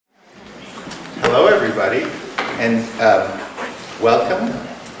Hello, everybody, and welcome.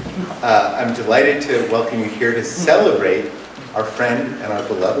 I'm delighted to welcome you here to celebrate our friend and our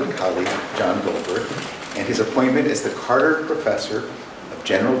beloved colleague, John Goldberg, and his appointment as the Carter Professor of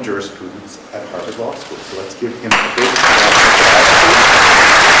General Jurisprudence at Harvard Law School. So let's give him a big applause.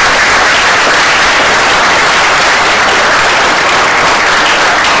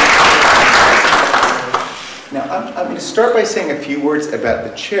 Now, I'm going to start by saying a few words about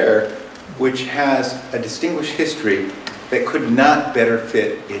the chair, which has a distinguished history that could not better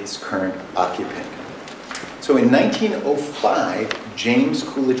fit its current occupant. So in 1905, James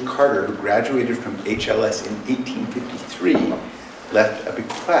Coolidge Carter, who graduated from HLS in 1853, left a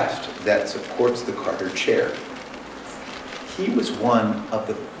bequest that supports the Carter chair. He was one of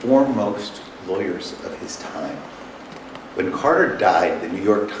the foremost lawyers of his time. When Carter died, the New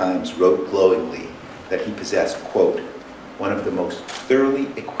York Times wrote glowingly that he possessed, quote, one of the most thoroughly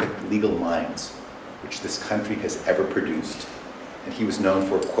equipped legal minds which this country has ever produced. And he was known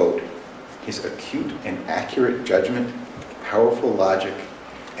for, quote, his acute and accurate judgment, powerful logic,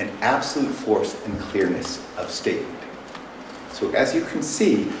 and absolute force and clearness of statement. So as you can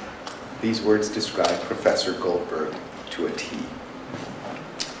see, these words describe Professor Goldberg to a T.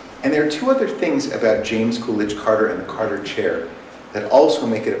 And there are two other things about James Coolidge Carter and the Carter chair that also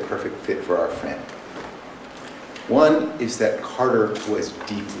make it a perfect fit for our friend. One is that Carter was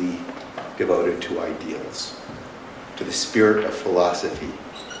deeply devoted to ideals, to the spirit of philosophy,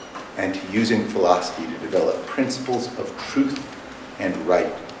 and to using philosophy to develop principles of truth and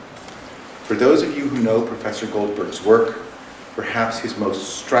right. For those of you who know Professor Goldberg's work, perhaps his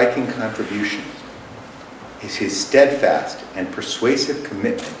most striking contribution is his steadfast and persuasive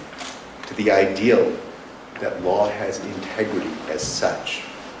commitment to the ideal that law has integrity as such,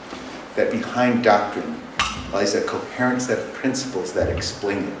 that behind doctrine lies a coherent set of principles that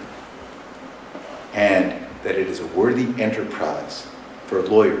explain it, and that it is a worthy enterprise for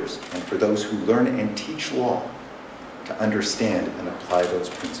lawyers and for those who learn and teach law to understand and apply those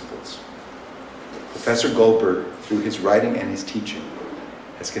principles. Professor Goldberg, through his writing and his teaching,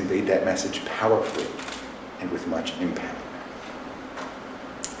 has conveyed that message powerfully and with much impact.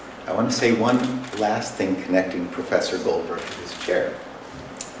 I want to say one last thing connecting Professor Goldberg to his chair.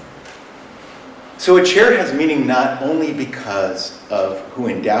 So a chair has meaning not only because of who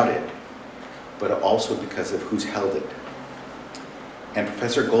endowed it, but also because of who's held it. And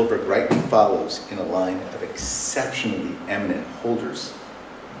Professor Goldberg rightly follows in a line of exceptionally eminent holders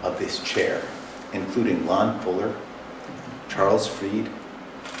of this chair, including Lon Fuller, Charles Fried,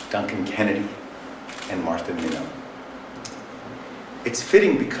 Duncan Kennedy, and Martha Minow. It's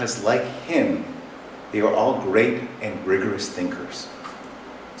fitting because, like him, they are all great and rigorous thinkers.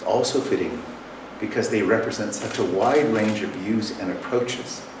 It's also fitting because they represent such a wide range of views and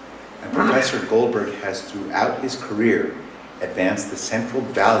approaches. And Professor Goldberg has, throughout his career, advanced the central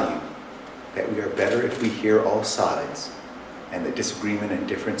value that we are better if we hear all sides, and that disagreement and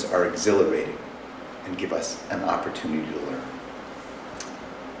difference are exhilarating and give us an opportunity to learn.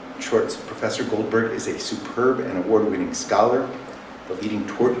 In short, Professor Goldberg is a superb and award-winning scholar, the leading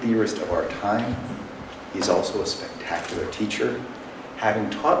tort theorist of our time. He's also a spectacular teacher, having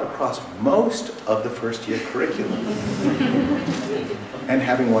taught across most of the first-year curriculum and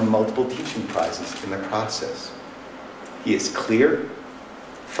having won multiple teaching prizes in the process. He is clear,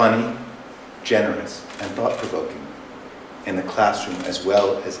 funny, generous, and thought-provoking in the classroom as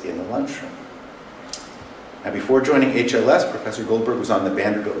well as in the lunchroom. Now, before joining HLS, Professor Goldberg was on the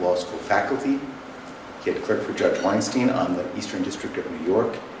Vanderbilt Law School faculty. He had clerked for Judge Weinstein on the Eastern District of New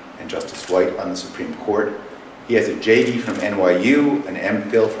York and Justice White on the Supreme Court. He has a JD from NYU, an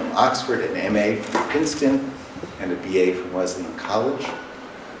MPhil from Oxford, an MA from Princeton, and a BA from Wesleyan College.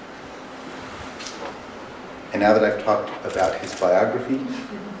 And now that I've talked about his biography,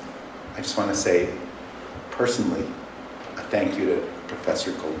 I just want to say, personally, a thank you to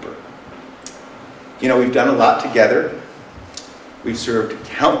Professor Goldberg. You know, we've done a lot together. We've served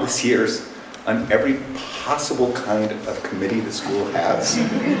countless years on every possible kind of committee the school has.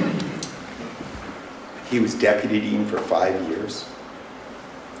 He was deputy dean for 5 years,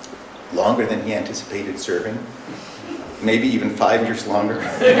 longer than he anticipated serving, maybe even 5 years longer.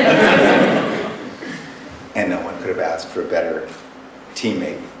 And no one could have asked for a better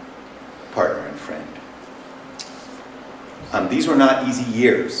teammate, partner, and friend. These were not easy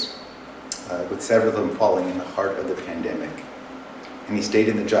years, with several of them falling in the heart of the pandemic. And he stayed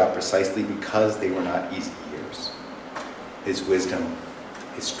in the job precisely because they were not easy years. His wisdom,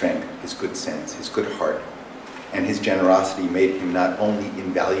 his strength, his good sense, his good heart, and his generosity made him not only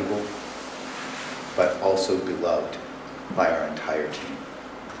invaluable, but also beloved by our entire team.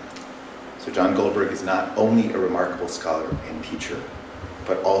 So John Goldberg is not only a remarkable scholar and teacher,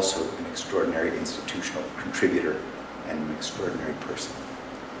 but also an extraordinary institutional contributor and an extraordinary person.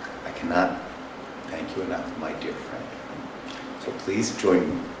 I cannot thank you enough, my dear friend. So please join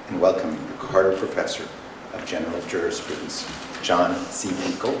me in welcoming the Carter Professor of General Jurisprudence, John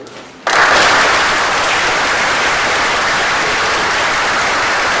C.B. Goldberg.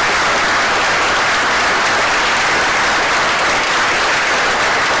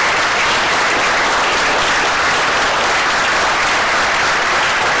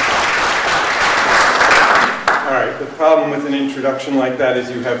 The problem with an introduction like that is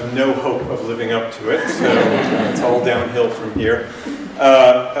you have no hope of living up to it, so it's all downhill from here.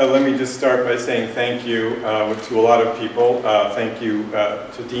 Let me just start by saying thank you to a lot of people. Thank you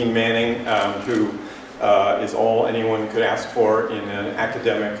to Dean Manning, who is all anyone could ask for in an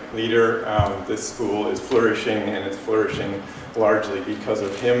academic leader. This school is flourishing, and it's flourishing largely because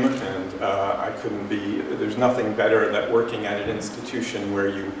of him, and there's nothing better than working at an institution where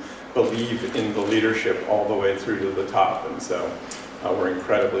you believe in the leadership all the way through to the top, and so we're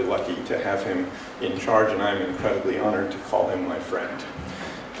incredibly lucky to have him in charge, and I'm incredibly honored to call him my friend.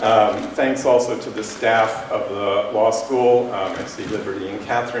 Thanks also to the staff of the law school. I see Liberty and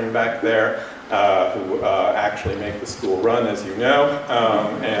Catherine back there, who actually make the school run, as you know,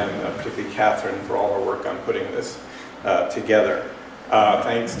 and particularly Catherine for all her work on putting this together.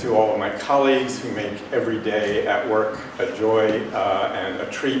 Thanks to all of my colleagues who make every day at work a joy and a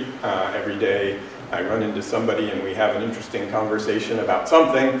treat. Every day I run into somebody and we have an interesting conversation about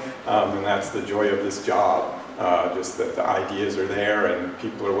something, and that's the joy of this job. Just that the ideas are there and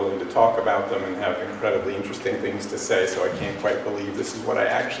people are willing to talk about them and have incredibly interesting things to say, so I can't quite believe this is what I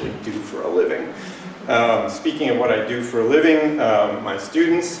actually do for a living. Speaking of what I do for a living, my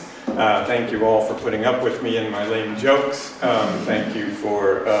students, thank you all for putting up with me and my lame jokes. Thank you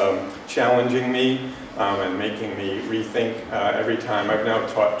for challenging me and making me rethink every time. I've now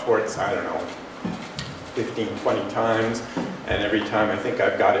taught torts, I don't know, 15, 20 times, and every time I think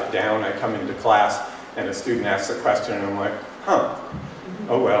I've got it down, I come into class and a student asks a question and I'm like, huh,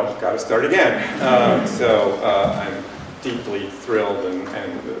 oh well, got to start again. I'm deeply thrilled and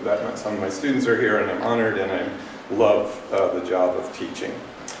that some of my students are here, and I'm honored, and I love the job of teaching.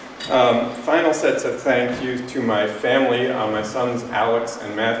 Final sets of thank you to my family, my sons Alex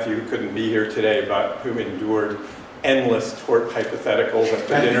and Matthew, who couldn't be here today, but who endured endless tort hypotheticals at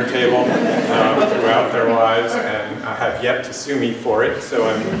the dinner table throughout their lives, and have yet to sue me for it, so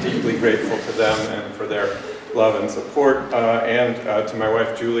I'm deeply grateful to them and for their love and support, and to my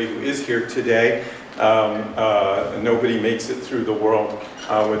wife Julie, who is here today. Nobody makes it through the world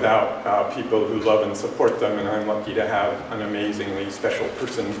without people who love and support them, and I'm lucky to have an amazingly special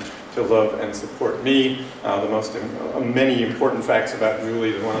person to love and support me. Many important facts about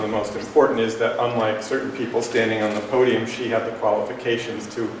Julie. One of the most important is that unlike certain people standing on the podium, she had the qualifications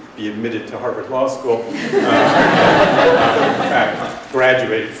to be admitted to Harvard Law School. In fact,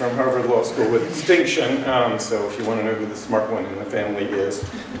 graduated from Harvard Law School with distinction, so if you want to know who the smart one in the family is,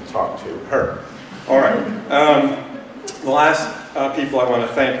 talk to her. All right. The last people I want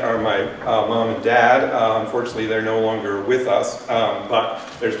to thank are my mom and dad. Unfortunately, they're no longer with us, but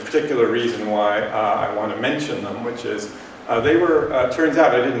there's a particular reason why I want to mention them, which is they were, turns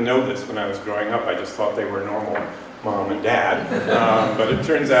out I didn't know this when I was growing up, I just thought they were normal mom and dad, but it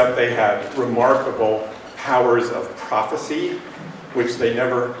turns out they had remarkable powers of prophecy, which they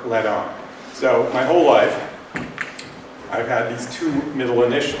never let on. So my whole life, I've had these two middle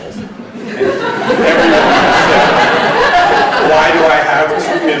initials, and everyone said, why do I have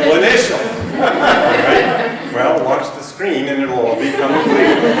two middle initials? Right? Well, watch the screen and it'll all become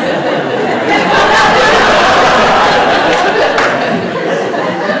clear.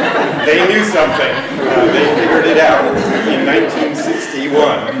 They knew something. They figured it out in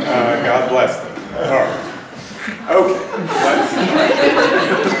 1961. God bless them. All right. Okay,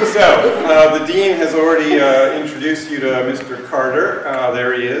 so the dean has already introduced you to Mr. Carter.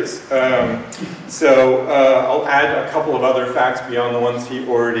 There he is. I'll add a couple of other facts beyond the ones he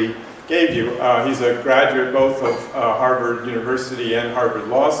already gave you. He's a graduate both of Harvard University and Harvard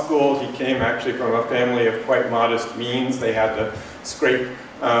Law School. He came actually from a family of quite modest means. They had to scrape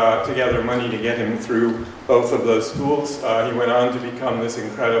together money to get him through both of those schools. He went on to become this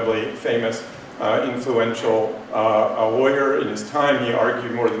incredibly famous influential lawyer. In his time, he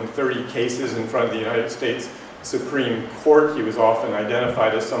argued more than 30 cases in front of the United States Supreme Court. He was often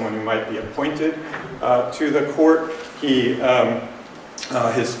identified as someone who might be appointed to the court.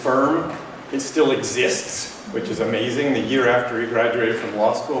 His firm, it still exists, which is amazing. The year after he graduated from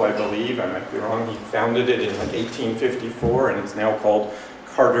law school, I believe, I might be wrong, he founded it in like 1854, and it's now called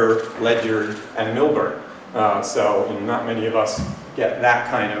Carter, Ledyard, and Milburn. So not many of us get that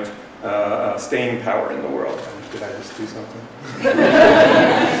kind of staying power in the world. Did I just do something?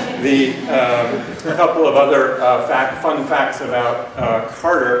 A couple of other fun facts about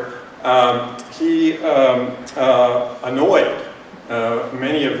Carter. He annoyed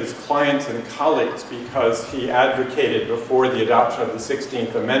many of his clients and colleagues because he advocated before the adoption of the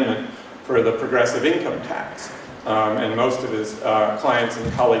 16th Amendment for the progressive income tax. And most of his clients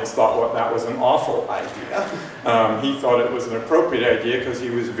and colleagues thought that was an awful idea. He thought it was an appropriate idea because he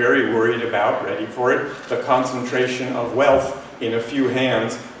was very worried about, ready for it, the concentration of wealth in a few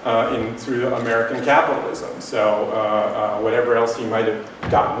hands through American capitalism. So whatever else he might have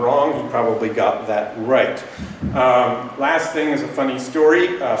gotten wrong, he probably got that right. Last thing is a funny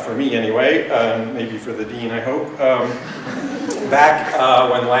story, for me anyway, maybe for the dean, I hope. Back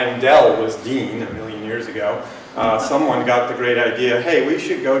when Langdell was dean a million years ago, someone got the great idea, hey, we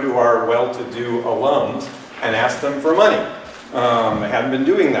should go to our well-to-do alums and ask them for money. They hadn't been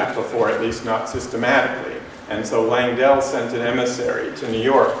doing that before, at least not systematically. And so Langdell sent an emissary to New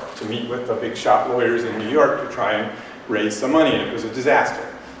York to meet with the big shot lawyers in New York to try and raise some money, and it was a disaster.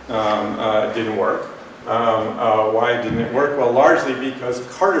 It didn't work. Why didn't it work? Well, largely because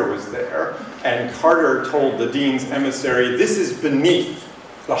Carter was there, and Carter told the dean's emissary, this is beneath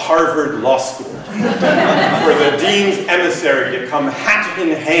the Harvard Law School for the dean's emissary to come hat in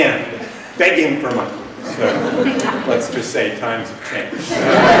hand begging for money. So let's just say times have changed.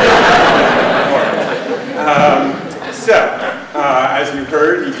 As you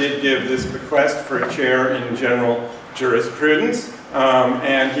heard, he did give this request for a chair in general jurisprudence.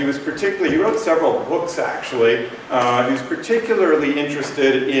 And he wrote several books actually. He was particularly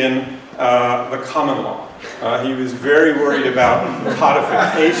interested in the common law. He was very worried about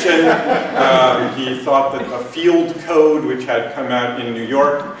codification. He thought that the field code, which had come out in New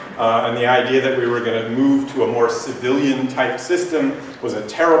York, and the idea that we were going to move to a more civilian type system was a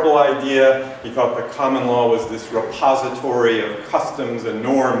terrible idea. He thought the common law was this repository of customs and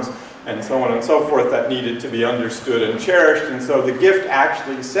norms and so on and so forth that needed to be understood and cherished. And so the gift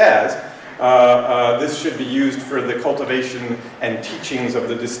actually says this should be used for the cultivation and teachings of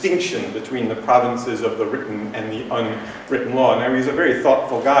the distinction between the provinces of the written and the unwritten law. Now, he's a very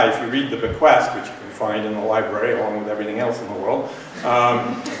thoughtful guy. If you read the bequest, which you can find in the library along with everything else in the world,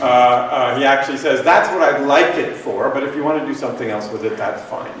 he actually says, that's what I'd like it for, but if you want to do something else with it, that's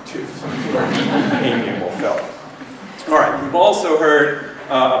fine too. So amiable fellow. All right, we've also heard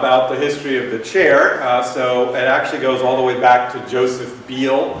about the history of the chair. So it actually goes all the way back to Joseph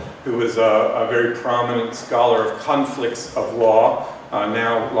Beale, who was a very prominent scholar of conflicts of law,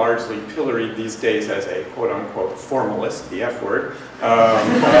 now largely pilloried these days as a quote-unquote formalist, the F word.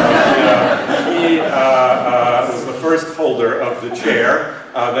 He was the first holder of the chair,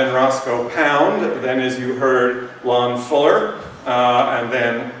 then Roscoe Pound, then, as you heard, Lon Fuller, and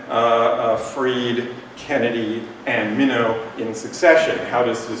then Freed, Kennedy, and Minnow in succession. How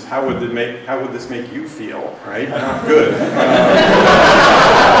would this make you feel? Right? Not good.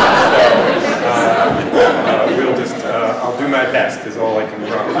 I'll do my best. Is all I can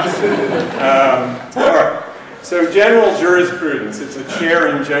promise. All right. So general jurisprudence. It's a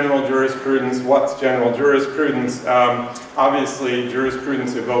chair in general jurisprudence. What's general jurisprudence? Obviously,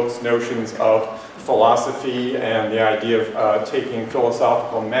 jurisprudence evokes notions of philosophy and the idea of taking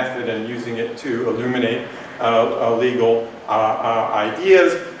philosophical method and using it to illuminate legal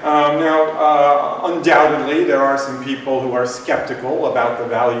ideas. Now, undoubtedly, there are some people who are skeptical about the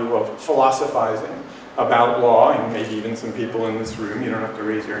value of philosophizing about law, and maybe even some people in this room. You don't have to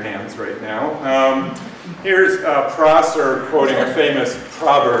raise your hands right now. Here's Prosser quoting a famous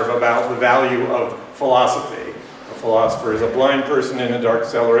proverb about the value of philosophy. A philosopher is a blind person in a dark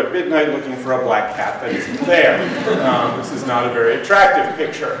cellar at midnight looking for a black cat that isn't there. This is not a very attractive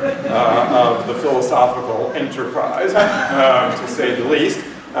picture of the philosophical enterprise, to say the least.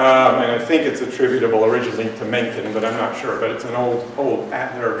 And I think it's attributable originally to Mencken, but I'm not sure. But it's an old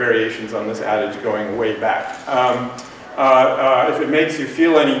there are variations on this adage going way back. If it makes you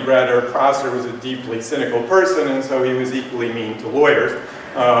feel any better, Prosser was a deeply cynical person, and so he was equally mean to lawyers.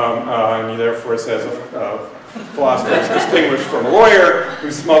 And he therefore says a philosopher is distinguished from a lawyer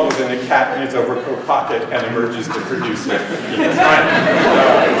who smuggles in a cat in his overcoat pocket and emerges to produce it in his mind.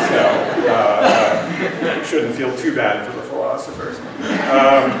 It shouldn't feel too bad for the philosophers.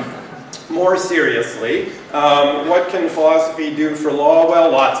 More seriously, what can philosophy do for law? Well,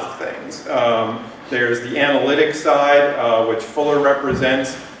 lots of things. There's the analytic side, which Fuller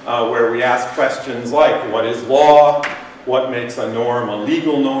represents, where we ask questions like, what is law? what makes a norm a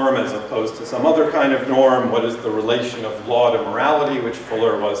legal norm as opposed to some other kind of norm? What is the relation of law to morality, which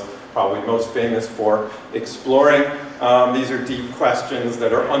Fuller was probably most famous for exploring? These are deep questions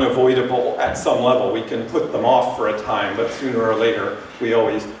that are unavoidable at some level. We can put them off for a time, but sooner or later we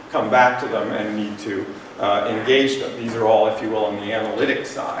always come back to them and need to engage them. These are all, if you will, on the analytic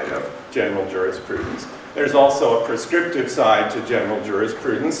side of general jurisprudence. There's also a prescriptive side to general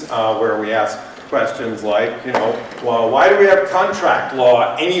jurisprudence where we ask questions like, you know, well, why do we have contract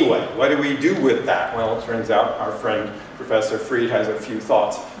law anyway? What do we do with that? Well, it turns out our friend Professor Fried has a few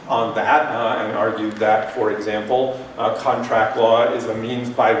thoughts on that and argued that, for example, contract law is a means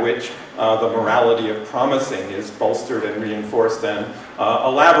by which the morality of promising is bolstered and reinforced and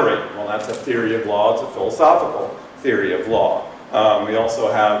elaborated. Well, that's a theory of law. It's a philosophical theory of law. We also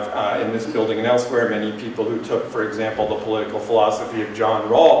have in this building and elsewhere many people who took, for example, the political philosophy of John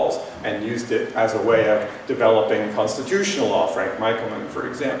Rawls and used it as a way of developing constitutional law. Frank Michelman, for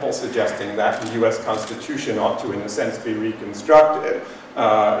example, suggesting that the US Constitution ought to, in a sense, be reconstructed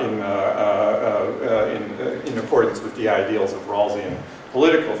in accordance with the ideals of Rawlsian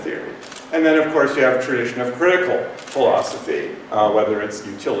political theory. And then, of course, you have a tradition of critical philosophy, whether it's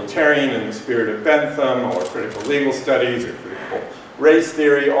utilitarian in the spirit of Bentham, or critical legal studies, or critical race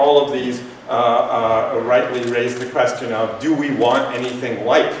theory. All of these rightly raise the question of, do we want anything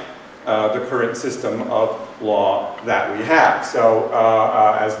like the current system of law that we have? So,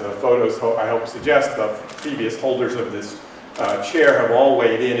 as the photos, I hope, suggest, the previous holders of this chair have all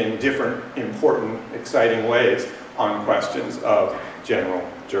weighed in different, important, exciting ways on questions of general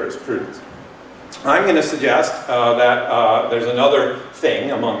jurisprudence. I'm going to suggest that there's another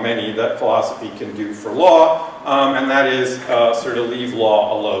thing among many that philosophy can do for law, and that is sort of leave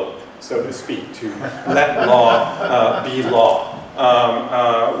law alone, so to speak, to let law be law.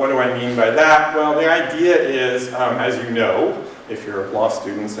 What do I mean by that? Well, the idea is, as you know, if you're law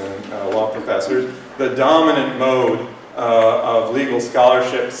students and law professors, the dominant mode of legal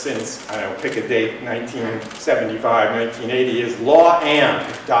scholarship since, I don't know, pick a date, 1975, 1980, is law and ...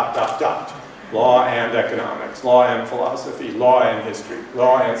 Law and economics, law and philosophy, law and history,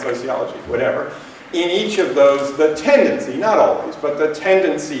 law and sociology, whatever. In each of those, the tendency, not always, but the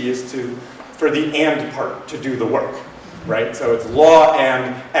tendency is for the and part to do the work, right? So it's law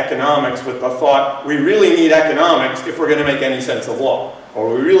and economics with the thought, we really need economics if we're going to make any sense of law.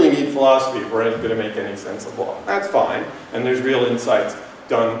 Or we really need philosophy if we're going to make any sense of law. That's fine, and there's real insights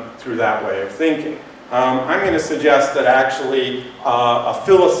done through that way of thinking. I'm going to suggest that actually a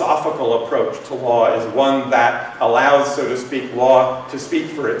philosophical approach to law is one that allows, so to speak, law to speak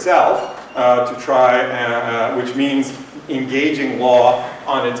for itself, which means engaging law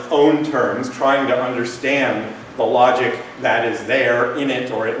on its own terms, trying to understand the logic that is there in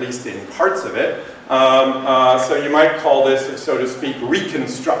it, or at least in parts of it. So you might call this, so to speak,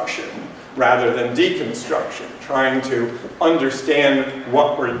 reconstruction rather than deconstruction, trying to understand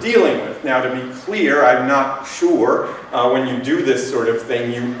what we're dealing with. Now, to be clear, I'm not sure when you do this sort of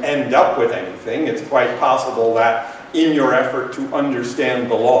thing you end up with anything. It's quite possible that in your effort to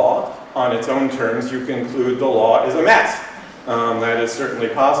understand the law on its own terms, you conclude the law is a mess. That is certainly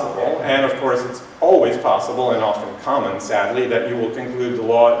possible. And of course, it's always possible, and often common, sadly, that you will conclude the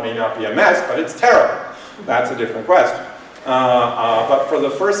law may not be a mess, but it's terrible. That's a different question. But for the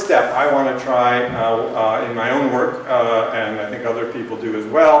first step, I want to try, in my own work, and I think other people do as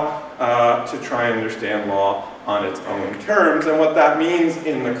well, to try and understand law on its own terms. And what that means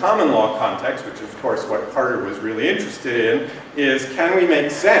in the common law context, which is, of course, what Carter was really interested in, is can we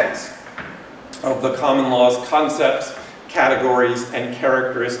make sense of the common law's concepts, categories, and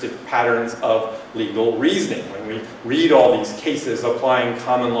characteristic patterns of legal reasoning? When we read all these cases applying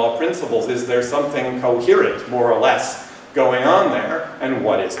common law principles, is there something coherent, more or less, going on there, and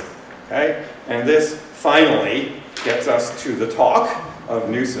what is it? Okay? And this finally gets us to the talk of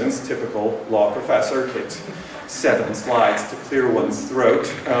Nuisance. Typical law professor takes 7 slides to clear one's throat.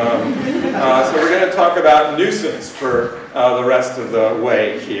 So we're going to talk about nuisance for the rest of the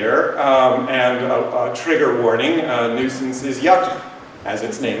way here. And a trigger warning, nuisance is yucky, as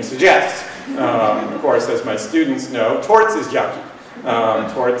its name suggests. Of course, as my students know, torts is yucky.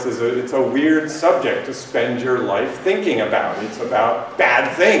 Torts is it's a weird subject to spend your life thinking about. It's about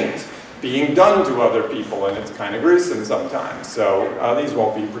bad things being done to other people, and it's kind of gruesome sometimes. So these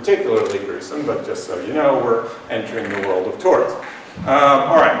won't be particularly gruesome, but just so you know, we're entering the world of torts.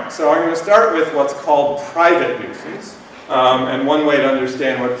 All right, so I'm going to start with what's called private nuisance. And one way to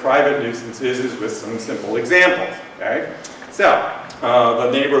understand what private nuisance is with some simple examples. Okay? So,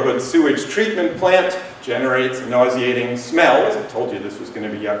 The neighborhood sewage treatment plant generates nauseating smells. I told you this was going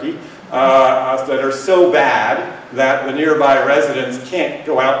to be yucky. That are so bad that the nearby residents can't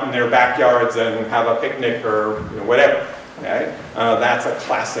go out in their backyards and have a picnic or whatever. Okay? That's a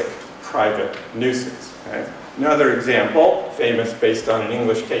classic private nuisance. Okay? Another example, famous based on an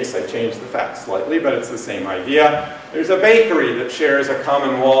English case, I changed the facts slightly, but it's the same idea. There's a bakery that shares a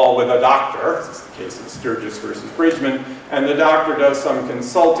common wall with a doctor. This is the case of Sturgis versus Bridgman. And the doctor does some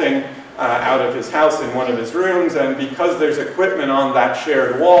consulting out of his house in one of his rooms, and because there's equipment on that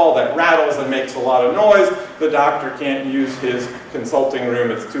shared wall that rattles and makes a lot of noise, the doctor can't use his consulting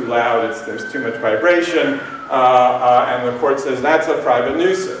room. It's too loud, there's too much vibration, and the court says that's a private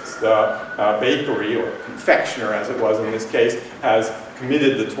nuisance. The bakery, or confectioner as it was in this case, has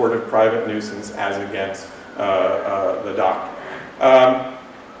committed the tort of private nuisance as against the doctor.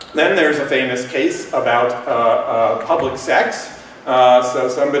 Then there's a famous case about public sex. So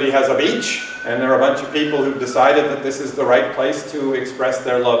somebody has a beach, and there are a bunch of people who've decided that this is the right place to express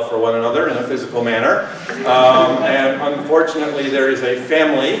their love for one another in a physical manner. And unfortunately, there is a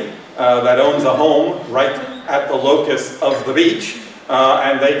family that owns a home right at the locus of the beach,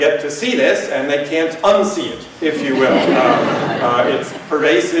 and they get to see this, and they can't unsee it, if you will. It's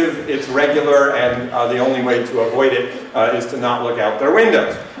pervasive, it's regular, and the only way to avoid it is to not look out their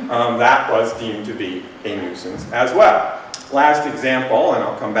windows. That was deemed to be a nuisance as well. Last example, and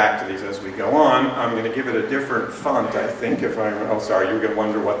I'll come back to these as we go on, I'm going to give it a different font, I think, if I, oh sorry, you're going to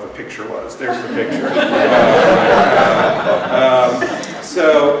wonder what the picture was. There's the picture.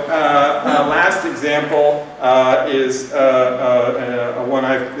 Last example is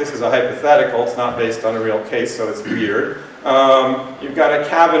this is a hypothetical, it's not based on a real case, so it's weird. You've got a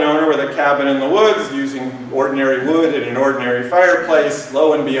cabin owner with a cabin in the woods using ordinary wood in an ordinary fireplace.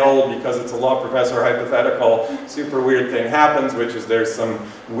 Lo and behold, because it's a law professor hypothetical, super weird thing happens, which is there's some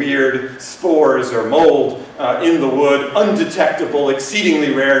weird spores or mold in the wood, undetectable,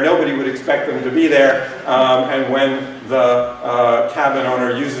 exceedingly rare. Nobody would expect them to be there. And when the cabin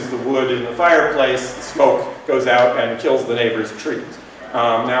owner uses the wood in the fireplace, smoke goes out and kills the neighbor's trees.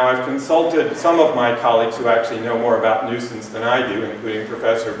 Now, I've consulted some of my colleagues who actually know more about nuisance than I do, including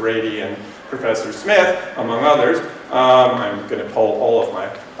Professor Brady and Professor Smith, among others. I'm going to poll all of my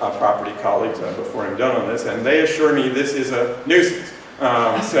property colleagues before I'm done on this, and they assure me this is a nuisance.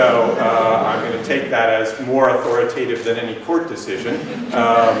 I'm going to take that as more authoritative than any court decision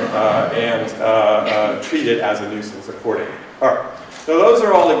and treat it as a nuisance accordingly. All right. So those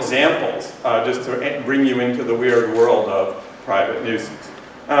are all examples, just to bring you into the weird world of private nuisance.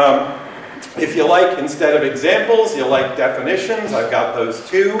 If you like, instead of examples, you like definitions. I've got those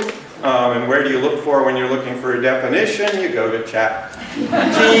too. And where do you look for when you're looking for a definition? You go to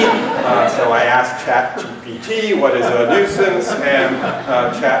ChatGPT. So I asked ChatGPT, what is a nuisance? And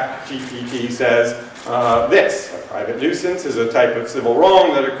ChatGPT says this. A private nuisance is a type of civil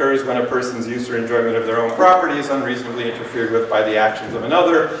wrong that occurs when a person's use or enjoyment of their own property is unreasonably interfered with by the actions of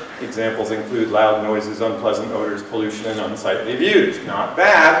another. Examples include loud noises, unpleasant odors, pollution, and unsightly views. Not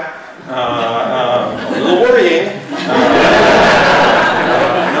bad. A little worrying.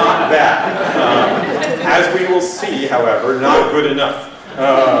 Not bad. As we will see, however, not good enough.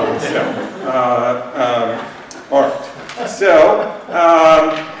 All right. So,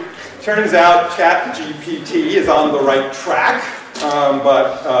 turns out ChatGPT is on the right track,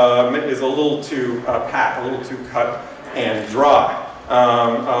 but is a little too pat, a little too cut and dry.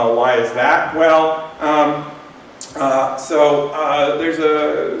 Why is that? Well, there's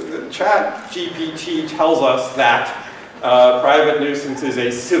the ChatGPT tells us that private nuisance is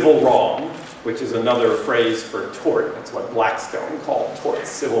a civil wrong, which is another phrase for tort. That's what Blackstone called torts,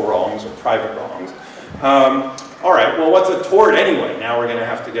 civil wrongs or private wrongs. All right, well, what's a tort anyway? Now we're going to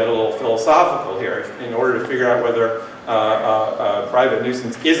have to get a little philosophical here. In order to figure out whether private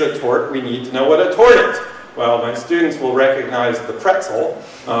nuisance is a tort, we need to know what a tort is. Well, my students will recognize the pretzel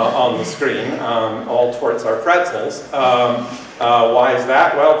on the screen. All torts are pretzels. Why is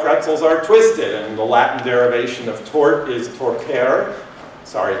that? Well, pretzels are twisted, and the Latin derivation of tort is torquere.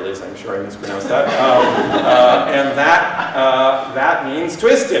 Sorry, Liz, I'm sure I mispronounced that. And that means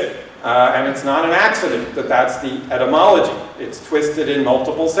twisted. And it's not an accident that that's the etymology. It's twisted in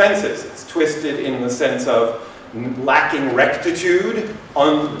multiple senses. It's twisted in the sense of lacking rectitude,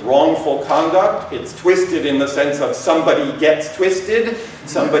 wrongful conduct. It's twisted in the sense of somebody gets twisted,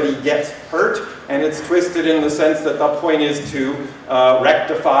 somebody gets hurt, and it's twisted in the sense that the point is to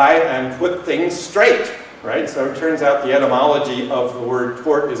rectify and put things straight. Right? So it turns out the etymology of the word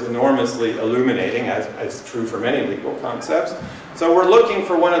tort is enormously illuminating, as is true for many legal concepts. So we're looking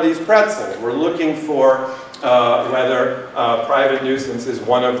for one of these pretzels. We're looking for whether private nuisance is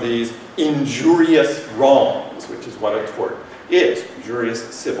one of these injurious wrongs, which is what a tort is,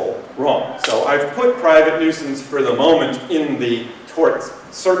 injurious civil wrong. So I've put private nuisance for the moment in the torts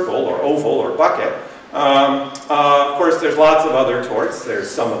circle or oval or bucket. Of course, there's lots of other torts. There's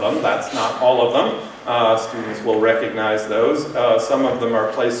some of them. That's not all of them. Students will recognize those. Some of them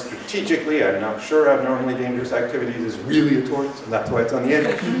are placed strategically. I'm not sure abnormally dangerous activities is really a tort, and that's why it's on the end.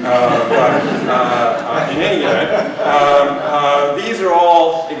 But in any event, these are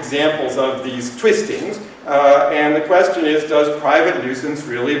all examples of these twistings. And the question is, does private nuisance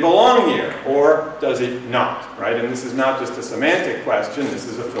really belong here, or does it not, right? And this is not just a semantic question. This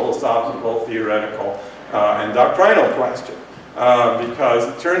is a philosophical, theoretical, and doctrinal question. Because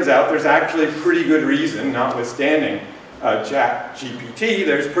it turns out there's actually pretty good reason, notwithstanding ChatGPT,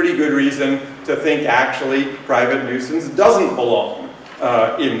 there's pretty good reason to think actually private nuisance doesn't belong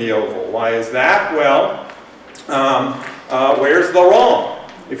in the oval. Why is that? Well, where's the wrong?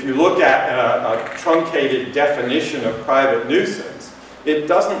 If you look at a truncated definition of private nuisance, it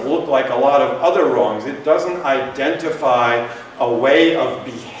doesn't look like a lot of other wrongs. It doesn't identify a way of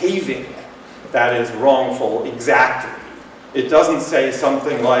behaving that is wrongful exactly. It doesn't say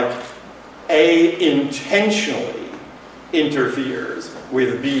something like A intentionally interferes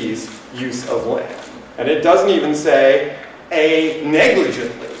with B's use of land. And it doesn't even say A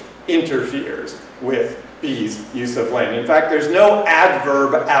negligently interferes with B's use of land. In fact, there's no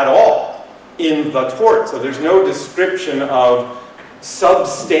adverb at all in the tort. So there's no description of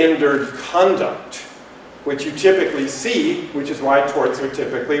substandard conduct, which you typically see, which is why torts are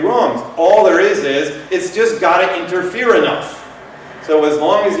typically wrongs. All there is it's just got to interfere enough. So as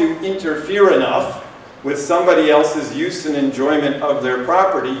long as you interfere enough with somebody else's use and enjoyment of their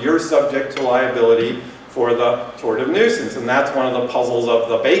property, you're subject to liability for the tort of nuisance. And that's one of the puzzles of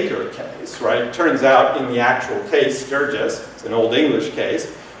the Baker case, right? It turns out in the actual case, Sturgis, it's an Old English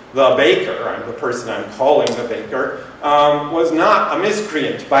case, the baker, the person I'm calling the baker, was not a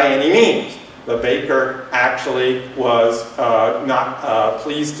miscreant by any means. The baker actually was not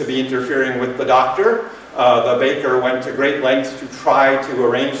pleased to be interfering with the doctor. The baker went to great lengths to try to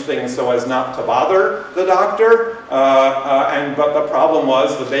arrange things so as not to bother the doctor. But the problem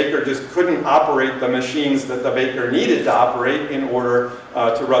was the baker just couldn't operate the machines that the baker needed to operate in order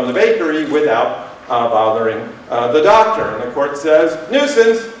to run the bakery without bothering the doctor. And the court says,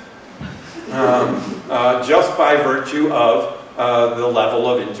 nuisance, just by virtue of the level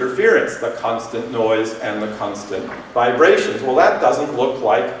of interference, the constant noise and the constant vibrations. Well, that doesn't look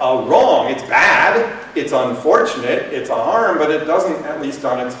like a wrong. It's bad, it's unfortunate, it's a harm, but it doesn't, at least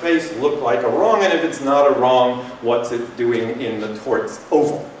on its face, look like a wrong. And if it's not a wrong, what's it doing in the torts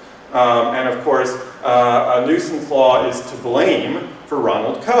oval? And of course, a nuisance law is to blame for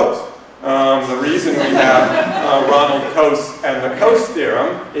Ronald Coase. The reason we have Ronald Coase and the Coase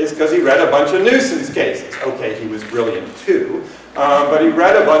theorem is because he read a bunch of nuisance cases. Okay, he was brilliant too, but he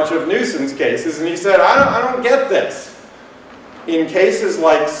read a bunch of nuisance cases and he said, I don't get this. In cases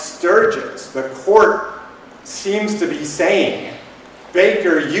like Sturgis, the court seems to be saying,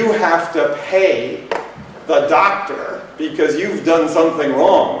 Baker, you have to pay the doctor because you've done something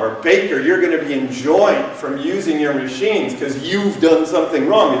wrong, or Baker, you're going to be enjoined from using your machines because you've done something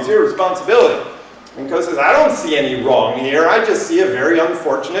wrong. It's your responsibility. And Coase says, I don't see any wrong here. I just see a very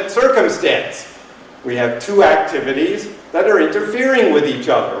unfortunate circumstance. We have two activities that are interfering with each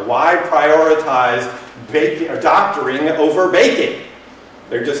other. Why prioritize baking or doctoring over baking?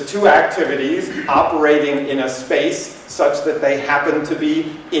 They're just two activities operating in a space such that they happen to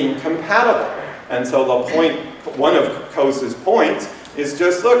be incompatible. And so the point, one of Coase's points is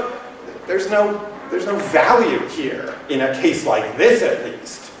just, look, there's no value here, in a case like this at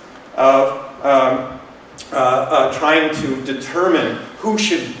least, of trying to determine who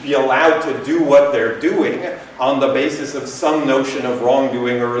should be allowed to do what they're doing on the basis of some notion of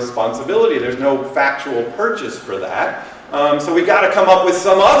wrongdoing or responsibility. There's no factual purchase for that. So we got to come up with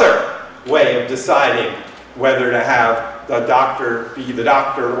some other way of deciding whether to have the doctor be the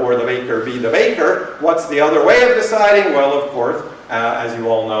doctor or the baker be the baker. What's the other way of deciding? Well, of course, as you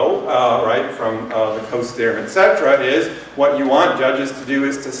all know, right, from the Coase theorem, etc., is what you want judges to do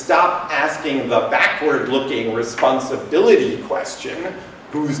is to stop asking the backward-looking responsibility question,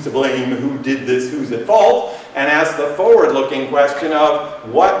 who's to blame, who did this, who's at fault, and ask the forward-looking question of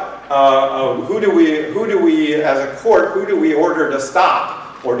what, who do we, as a court, who do we order to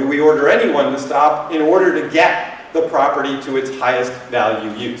stop, or do we order anyone to stop in order to get the property to its highest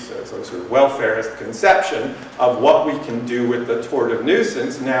value use. So it's a sort of welfarist conception of what we can do with the tort of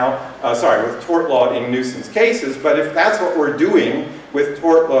nuisance now, with tort law in nuisance cases. But if that's what we're doing with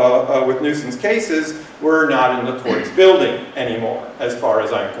tort law, with nuisance cases, we're not in the torts building anymore, as far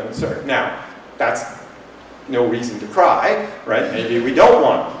as I'm concerned. Now, that's no reason to cry, right? Maybe we don't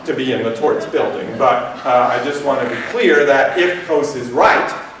want to be in the torts building, but I just want to be clear that if Coase is right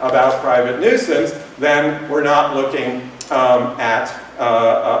about private nuisance, then we're not looking at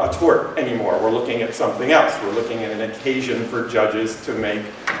a tort anymore. We're looking at something else. We're looking at an occasion for judges to make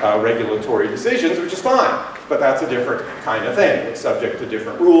regulatory decisions, which is fine, but that's a different kind of thing. It's subject to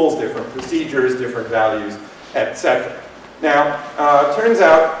different rules, different procedures, different values, etc. Now, turns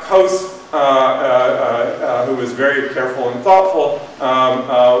out Coase, who was very careful and thoughtful,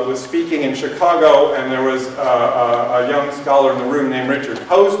 was speaking in Chicago, and there was a young scholar in the room named Richard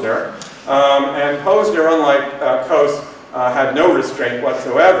Posner. And Posner, unlike Coase, had no restraint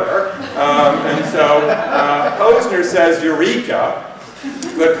whatsoever. And so Posner says, Eureka,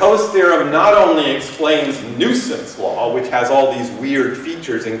 the Coase theorem not only explains nuisance law, which has all these weird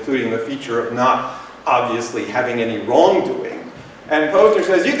features, including the feature of not obviously having any wrongdoing. And Posner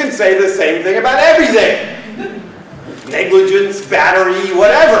says, you can say the same thing about everything. Negligence, battery,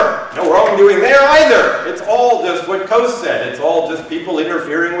 whatever. No wrongdoing there either. It's all just what Coase said. It's all just people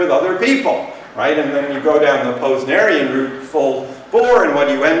interfering with other people, right? And then you go down the Posnerian route full bore, and what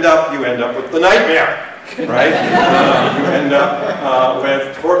do you end up? You end up with the nightmare, right? You end up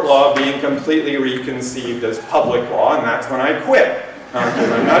with tort law being completely reconceived as public law, and that's when I quit. Because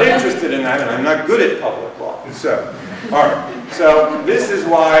I'm not interested in that, and I'm not good at public law. So, all right. So this is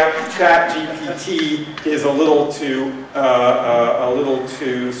why ChatGPT is a little too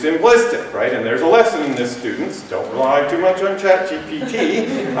simplistic, right? And there's a lesson in this, students. Don't rely too much on ChatGPT.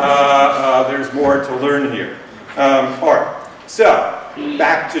 There's more to learn here. All right. So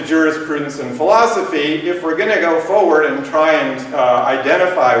back to jurisprudence and philosophy. If we're going to go forward and try and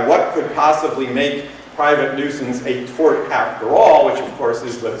identify what could possibly make private nuisance a tort after all, which of course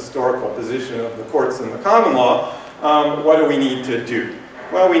is the historical position of the courts and the common law, what do we need to do?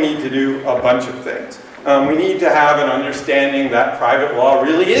 Well, we need to do a bunch of things. We need to have an understanding that private law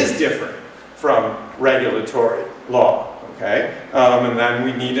really is different from regulatory law, okay? And then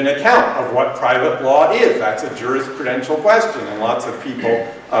we need an account of what private law is. That's a jurisprudential question, and lots of people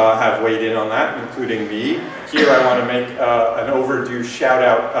have weighed in on that, including me. Here I want to make an overdue shout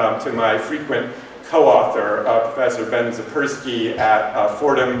out to my frequent co-author, Professor Ben Zapersky at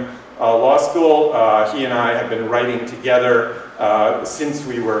Fordham Law School. He and I have been writing together since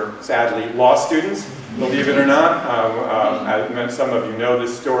we were, sadly, law students, believe it or not. Some of you know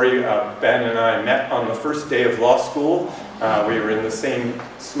this story. Ben and I met on the first day of law school. We were in the same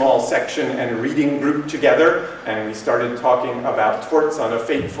small section and reading group together, and we started talking about torts on a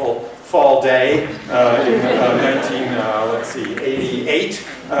fateful fall day in 1988,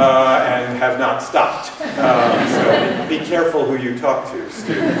 and have not stopped. So be careful who you talk to,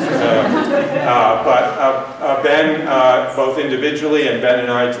 students. But Ben, both individually and Ben and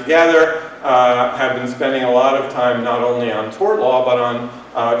I together, have been spending a lot of time not only on tort law, but on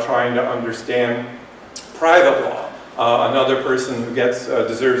trying to understand private law. Another person who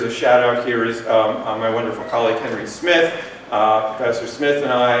deserves a shout out here is my wonderful colleague Henry Smith. Professor Smith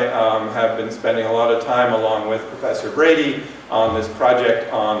and I have been spending a lot of time along with Professor Brady on this project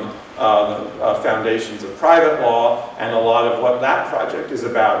on the foundations of private law, and a lot of what that project is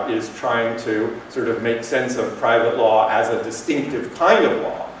about is trying to sort of make sense of private law as a distinctive kind of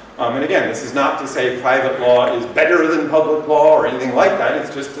law. And again, this is not to say private law is better than public law or anything like that,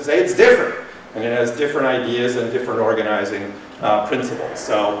 it's just to say it's different. And it has different ideas and different organizing principles.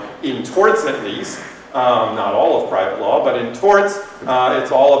 So in torts at least, not all of private law, but in torts,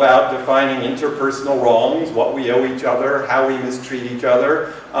 it's all about defining interpersonal wrongs, what we owe each other, how we mistreat each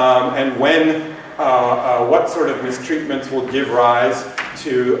other, and when, what sort of mistreatments will give rise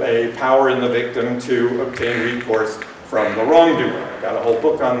to a power in the victim to obtain recourse from the wrongdoer. I've got a whole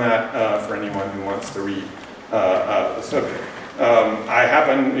book on that for anyone who wants to read the subject. I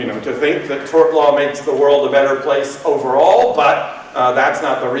happen, to think that tort law makes the world a better place overall, but that's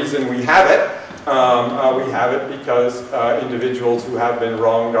not the reason we have it. We have it because individuals who have been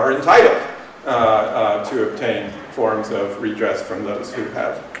wronged are entitled to obtain forms of redress from those who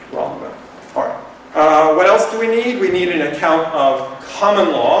have wronged them. All right. What else do we need? We need an account of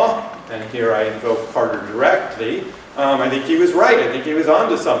common law, and here I invoke Carter directly. I think he was right. I think he was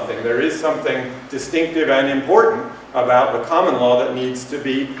onto something. There is something distinctive and important about the common law that needs to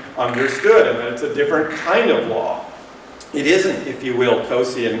be understood, and that it's a different kind of law. It isn't, if you will,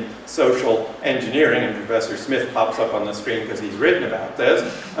 Coasean social engineering, and Professor Smith pops up on the screen because he's written about this.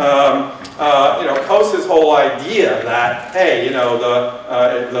 Coase's whole idea that, hey,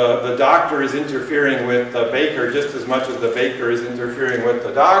 the doctor is interfering with the baker just as much as the baker is interfering with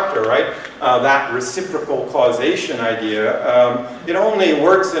the doctor, right? That reciprocal causation idea, it only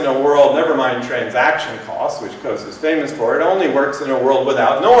works in a world, never mind transaction costs, which Coase is famous for, it only works in a world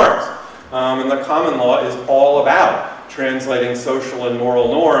without norms. And the common law is all about translating social and moral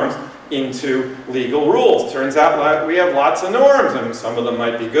norms into legal rules. Turns out we have lots of norms, and some of them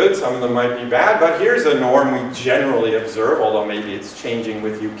might be good, some of them might be bad, but here's a norm we generally observe, although maybe it's changing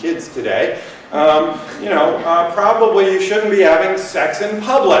with you kids today. Probably you shouldn't be having sex in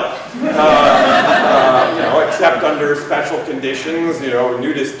public, except under special conditions,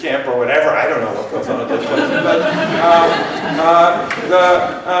 nudist camp or whatever. I don't know what goes on at this place,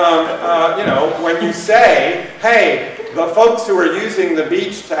 but when you say, hey, the folks who are using the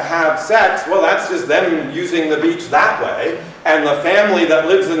beach to have sex, well, that's just them using the beach that way. And the family that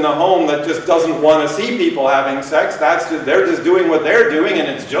lives in the home that just doesn't want to see people having sex, they're just doing what they're doing, and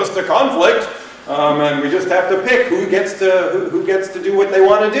it's just a conflict. And we just have to pick who gets to do what they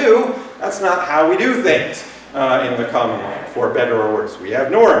want to do. That's not how we do things in the common law, for better or worse. We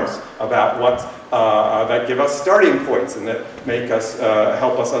have norms about what that give us starting points and that make us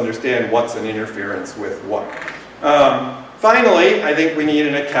help us understand what's an interference with what. Finally, I think we need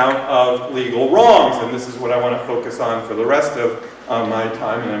an account of legal wrongs, and this is what I want to focus on for the rest of my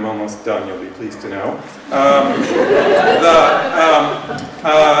time, and I'm almost done, you'll be pleased to know.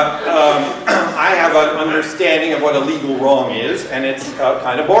 I have an understanding of what a legal wrong is, and it's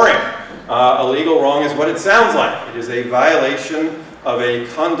kind of boring. A legal wrong is what it sounds like. It is a violation of a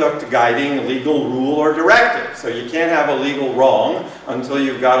conduct guiding legal rule or directive. So you can't have a legal wrong until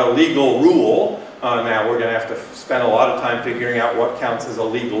you've got a legal rule. Now we're going to have to spend a lot of time figuring out what counts as a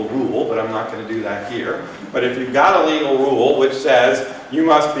legal rule, but I'm not going to do that here. But if you've got a legal rule which says you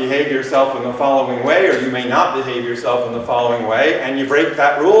must behave yourself in the following way, or you may not behave yourself in the following way, and you break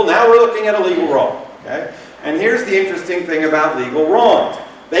that rule, now we're looking at a legal wrong. Okay? And here's the interesting thing about legal wrongs.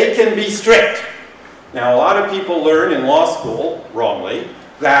 They can be strict. Now a lot of people learn in law school, wrongly,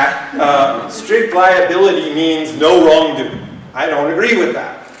 that strict liability means no wrongdoing. I don't agree with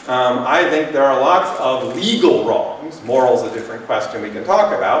that. I think there are lots of legal wrongs. Moral's a different question we can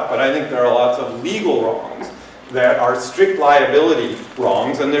talk about, but I think there are lots of legal wrongs that are strict liability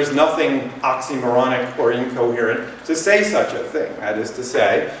wrongs, and there's nothing oxymoronic or incoherent to say such a thing. That is to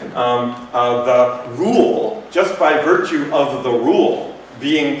say, the rule, just by virtue of the rule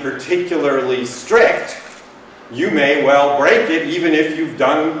being particularly strict, you may well break it even if you've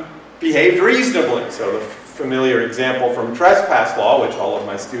behaved reasonably. So the familiar example from trespass law, which all of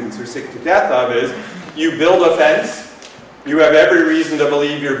my students are sick to death of, is you build a fence, you have every reason to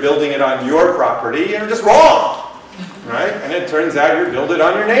believe you're building it on your property, you're just wrong, right? And it turns out you build it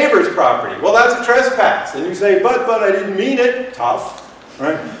on your neighbor's property. Well, that's a trespass. And you say, but I didn't mean it. Tough,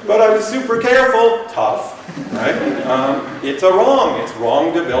 right? But I was super careful. Tough, right? It's a wrong. It's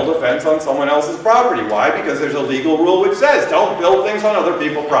wrong to build a fence on someone else's property. Why? Because there's a legal rule which says don't build things on other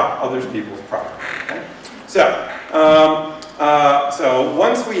people's property. Okay? So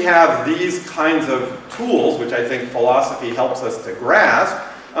once we have these kinds of tools, which I think philosophy helps us to grasp,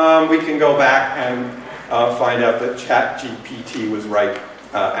 we can go back and find out that ChatGPT was right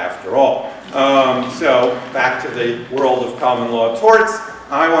after all. So back to the world of common law torts,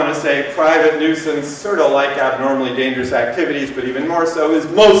 I want to say private nuisance, sort of like abnormally dangerous activities, but even more so, is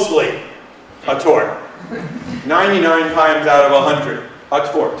mostly a tort. 99 times out of 100, a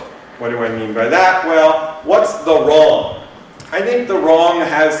tort. What do I mean by that? Well, what's the wrong? I think the wrong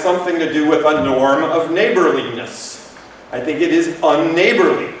has something to do with a norm of neighborliness. I think it is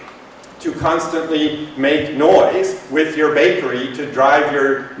unneighborly to constantly make noise with your bakery to drive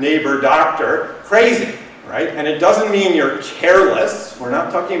your neighbor doctor crazy, right? And it doesn't mean you're careless. We're not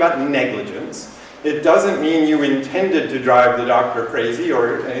talking about negligence. It doesn't mean you intended to drive the doctor crazy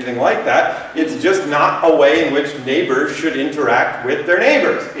or anything like that. It's just not a way in which neighbors should interact with their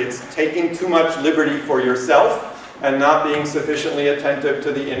neighbors. It's taking too much liberty for yourself and not being sufficiently attentive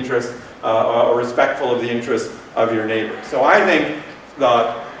to the interest or respectful of the interests of your neighbor. So I think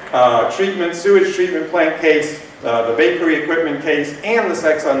the sewage treatment plant case, the bakery equipment case, and the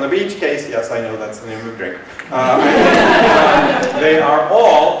sex on the beach case, yes, I know that's the name of the drink, they are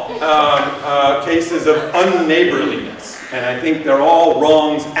all cases of unneighborliness, and I think they're all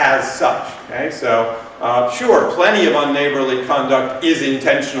wrongs as such. Okay, so sure, plenty of unneighborly conduct is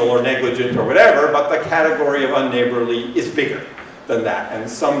intentional or negligent or whatever, but the category of unneighborly is bigger than that, and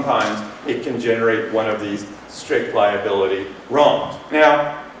sometimes it can generate one of these strict liability wrongs.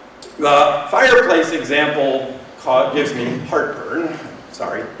 Now, the fireplace example gives me heartburn.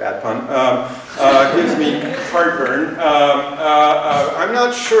 Sorry, bad pun. Gives me heartburn. I'm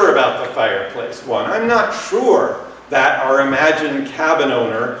not sure about the fireplace one. I'm not sure that our imagined cabin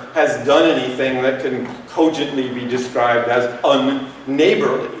owner has done anything that can cogently be described as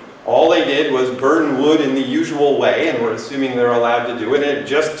unneighborly. All they did was burn wood in the usual way, and we're assuming they're allowed to do it, and it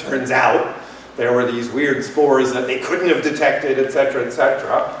just turns out there were these weird spores that they couldn't have detected, etc.,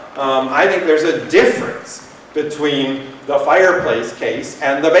 etc. I think there's a difference between the fireplace case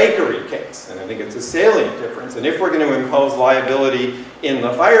and the bakery case, and I think it's a salient difference. And if we're going to impose liability in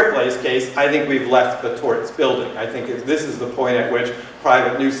the fireplace case, I think we've left the torts building. I think this is the point at which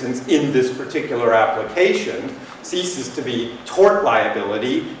private nuisance in this particular application ceases to be tort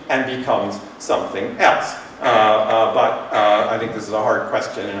liability and becomes something else. But I think this is a hard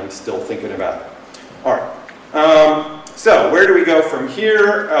question, and I'm still thinking about it. All right. So where do we go from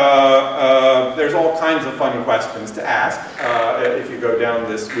here? There's all kinds of fun questions to ask if you go down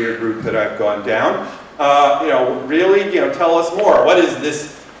this weird route that I've gone down. Really, tell us more. What is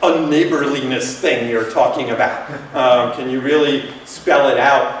this unneighborliness thing you're talking about? Can you really spell it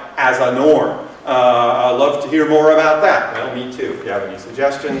out as a norm? I'd love to hear more about that. Well, me too, if you have any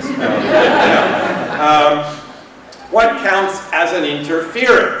suggestions. What counts as an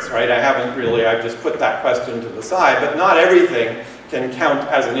interference, right? I've just put that question to the side, but not everything can count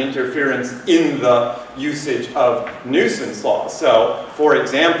as an interference in the usage of nuisance law. So, for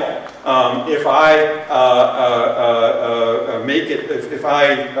example, if I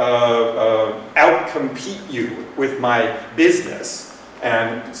outcompete you with my business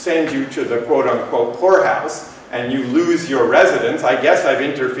and send you to the quote-unquote poorhouse, and you lose your residence, I guess I've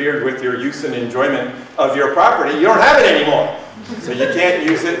interfered with your use and enjoyment of your property. You don't have it anymore. So you can't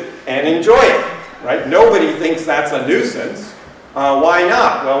use it and enjoy it, right? Nobody thinks that's a nuisance. Why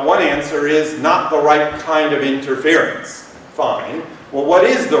not? Well, one answer is not the right kind of interference. Fine. Well, what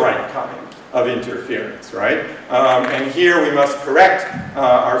is the right kind of interference, right? And here we must correct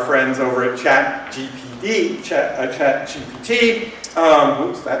our friends over at ChatGPT.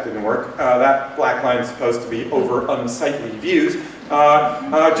 Oops, that didn't work. That black line is supposed to be over unsightly views.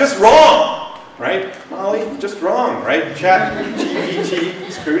 Just wrong, right? Molly, just wrong, right? ChatGPT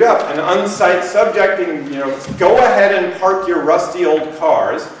screwed up. An unsight subjecting, go ahead and park your rusty old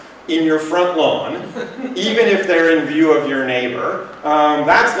cars in your front lawn, even if they're in view of your neighbor.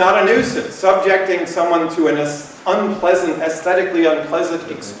 That's not a nuisance. Subjecting someone to an aesthetically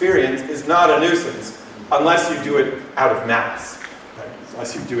unpleasant experience is not a nuisance, unless you do it out of malice.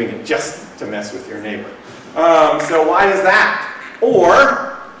 Unless you're doing it just to mess with your neighbor. So why is that?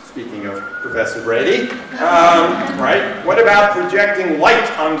 Or, speaking of Professor Brady, right, what about projecting light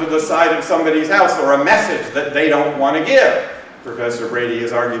onto the side of somebody's house or a message that they don't want to give? Professor Brady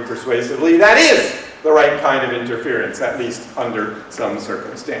has argued persuasively that is the right kind of interference, at least under some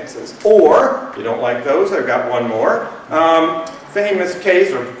circumstances. Or, if you don't like those, I've got one more. Famous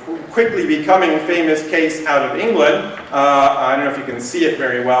case, or quickly becoming famous case out of England. I don't know if you can see it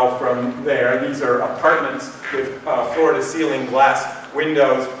very well from there. These are apartments with floor-to-ceiling glass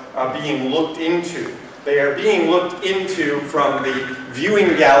windows being looked into. They are being looked into from the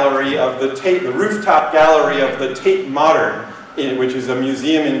viewing gallery of the rooftop gallery of the Tate Modern, which is a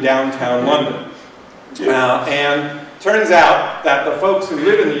museum in downtown London. And turns out that the folks who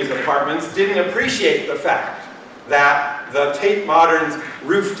live in these apartments didn't appreciate the fact that the Tate Modern's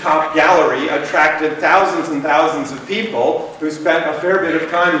rooftop gallery attracted thousands and thousands of people who spent a fair bit of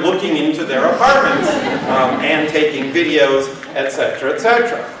time looking into their apartments and taking videos, etc.,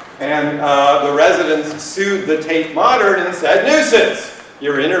 etc. And the residents sued the Tate Modern and said, nuisance!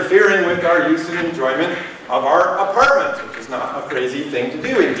 You're interfering with our use and enjoyment of our apartments, which is not a crazy thing to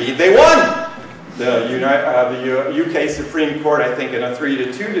do. Indeed, they won. The UK Supreme Court, I think in a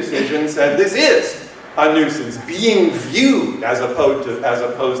 3-2 decision, said this is a nuisance. Being viewed, as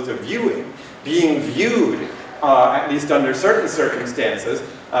opposed to viewing, being viewed, at least under certain circumstances,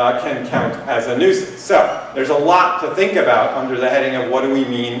 can count as a nuisance. So, there's a lot to think about under the heading of what do we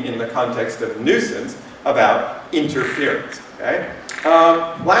mean in the context of nuisance about interference. Okay?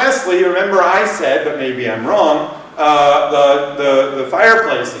 Lastly, remember I said, but maybe I'm wrong, the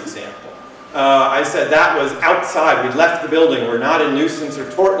fireplace example. I said that was outside, we left the building, we're not in nuisance or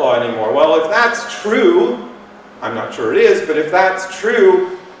tort law anymore. Well, if that's true, I'm not sure it is, but if that's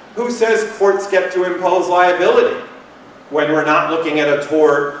true, who says courts get to impose liability when we're not looking at a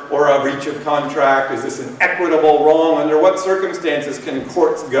tort or a breach of contract? Is this an equitable wrong? Under what circumstances can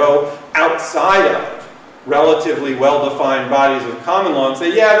courts go outside of relatively well-defined bodies of common law and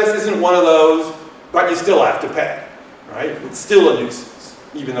say, yeah, this isn't one of those, but you still have to pay, right? It's still a nuisance,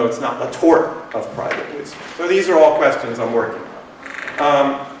 even though it's not the tort of private nuisance. So these are all questions I'm working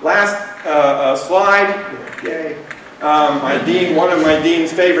on. Last slide. Yay. One of my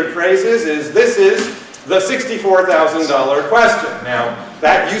dean's favorite phrases is, this is the $64,000 question. Now,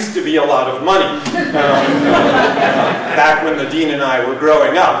 that used to be a lot of money. Back when the dean and I were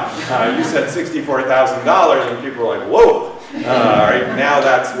growing up, you said $64,000 and people were like, whoa. Right, now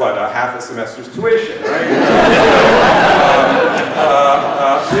that's what, half a semester's tuition, right?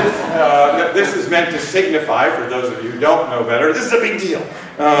 This is meant to signify, for those of you who don't know better, this is a big deal.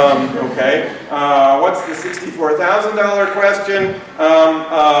 Okay, what's the $64,000 question?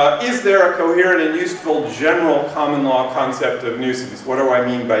 Is there a coherent and useful general common law concept of nuisance? What do I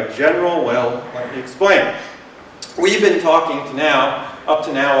mean by general? Well, let me explain. We've been talking up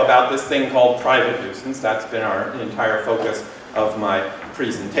to now about this thing called private nuisance. That's been our entire focus of my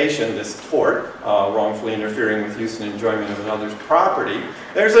presentation, this tort, wrongfully interfering with use and enjoyment of another's property.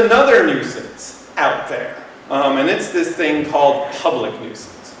 There's another nuisance out there, and it's this thing called public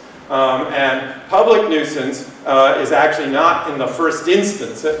nuisance. And public nuisance is actually not, in the first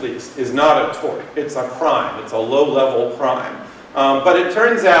instance at least, is not a tort. It's a crime. It's a low-level crime. But it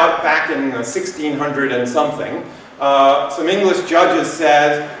turns out back in 1600 and something, some English judges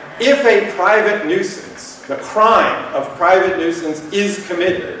said, if a private nuisance, the crime of private nuisance is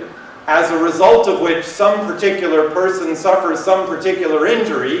committed, as a result of which some particular person suffers some particular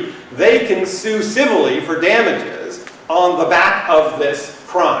injury, they can sue civilly for damages on the back of this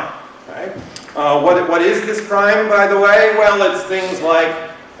crime. Okay? What is this crime, by the way? Well, it's things like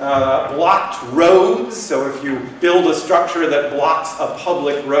blocked roads. So if you build a structure that blocks a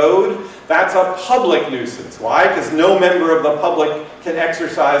public road, that's a public nuisance. Why? Because no member of the public can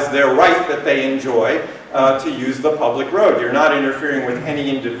exercise their right that they enjoy to use the public road. You're not interfering with any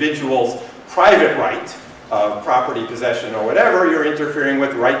individual's private right of property possession or whatever. You're interfering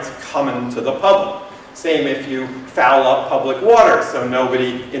with rights common to the public. Same if you foul up public water, so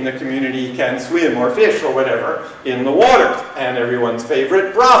nobody in the community can swim or fish or whatever in the waters. And everyone's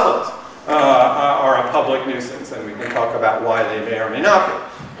favorite brothels are a public nuisance, and we can talk about why they may or may not be.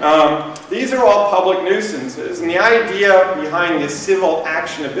 These are all public nuisances, and the idea behind this civil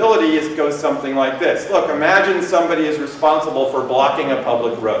actionability goes something like this. Look, imagine somebody is responsible for blocking a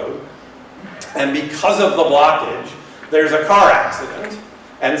public road, and because of the blockage, there's a car accident,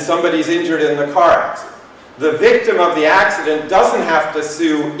 and somebody's injured in the car accident. The victim of the accident doesn't have to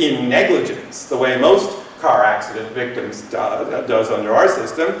sue in negligence, the way most car accident victims does under our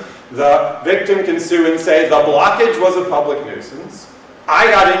system. The victim can sue and say, the blockage was a public nuisance. I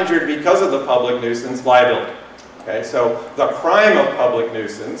got injured because of the public nuisance, liability. Okay, so the crime of public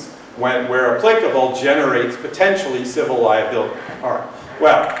nuisance, where applicable, generates potentially civil liability. All right.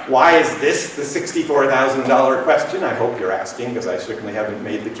 Well, why is this the $64,000 question? I hope you're asking, because I certainly haven't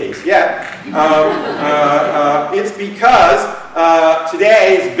made the case yet. It's because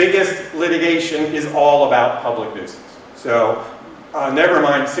today's biggest litigation is all about public nuisance. So never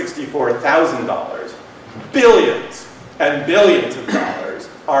mind $64,000. Billions and billions of dollars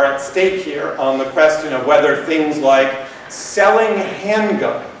are at stake here on the question of whether things like selling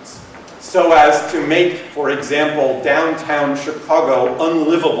handguns so as to make, for example, downtown Chicago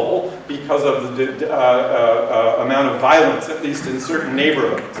unlivable because of the amount of violence, at least in certain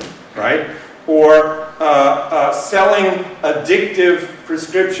neighborhoods, right? Or selling addictive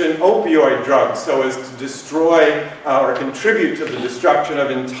prescription opioid drugs so as to destroy or contribute to the destruction of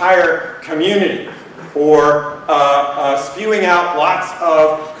entire community. Or spewing out lots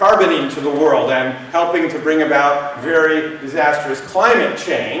of carbon into the world and helping to bring about very disastrous climate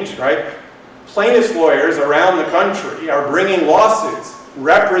change, right? Plaintiffs' lawyers around the country are bringing lawsuits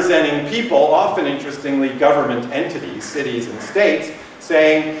representing people, often interestingly government entities, cities and states,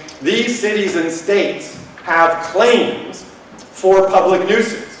 saying these cities and states have claims for public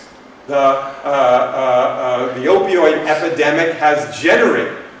nuisance. The opioid epidemic has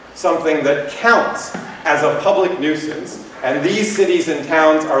generated something that counts as a public nuisance, and these cities and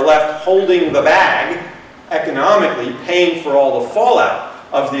towns are left holding the bag economically, paying for all the fallout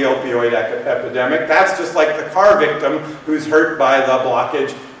of the opioid epidemic. That's just like the car victim who's hurt by the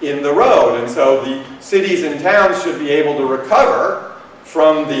blockage in the road. And so the cities and towns should be able to recover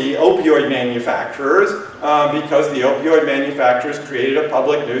from the opioid manufacturers because the opioid manufacturers created a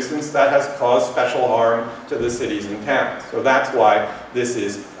public nuisance that has caused special harm to the cities and towns. So that's why this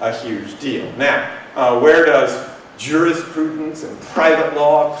is a huge deal. Now, where does jurisprudence and private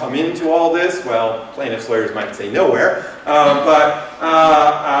law come into all this? Well, plaintiffs' lawyers might say nowhere, but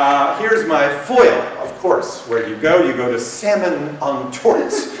here's my foil, of course. Where do you go? You go to Salmon on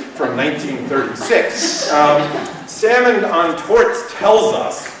Torts from 1936. Salmond on Torts tells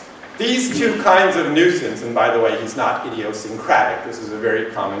us these two kinds of nuisance, and by the way, he's not idiosyncratic, this is a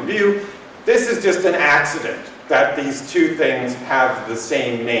very common view, this is just an accident that these two things have the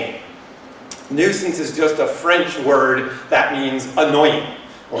same name. Nuisance is just a French word that means annoying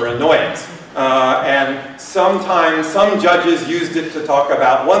or annoyance. And sometimes some judges used it to talk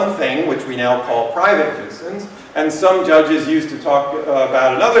about one thing, which we now call private nuisance, and some judges used to talk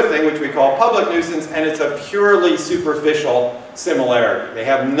about another thing, which we call public nuisance, and it's a purely superficial similarity. They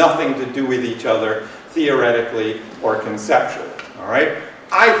have nothing to do with each other theoretically or conceptually, all right?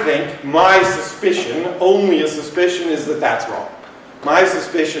 I think my suspicion, only a suspicion, is that that's wrong. My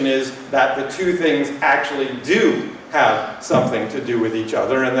suspicion is that the two things actually do have something to do with each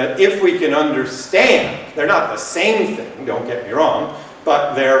other, and that if we can understand, they're not the same thing, don't get me wrong,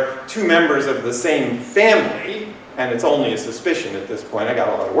 but they're two members of the same family, and it's only a suspicion at this point, I got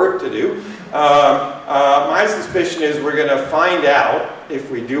a lot of work to do. My suspicion is we're going to find out,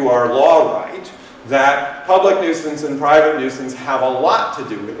 if we do our law right, that public nuisance and private nuisance have a lot to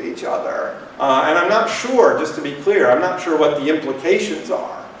do with each other. And I'm not sure, just to be clear, I'm not sure what the implications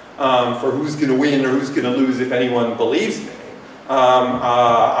are for who's going to win or who's going to lose if anyone believes me.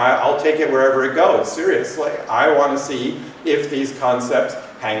 I'll take it wherever it goes, seriously. I want to see if these concepts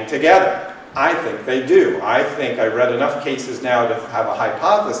hang together. I think they do. I think I've read enough cases now to have a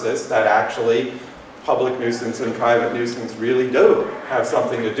hypothesis that actually public nuisance and private nuisance really do have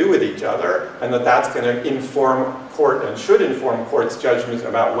something to do with each other, and that that's going to inform court and should inform court's judgments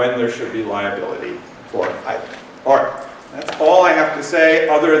about when there should be liability for either. All right, that's all I have to say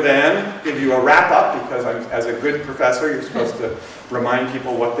other than give you a wrap up, because as a good professor, you're supposed to remind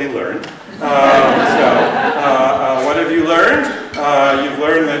people what they learned. What have you learned? You've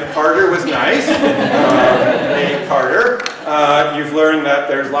learned that Carter was nice, A. Carter. You've learned that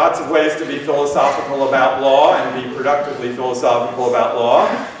there's lots of ways to be philosophical about law and be productively philosophical about law.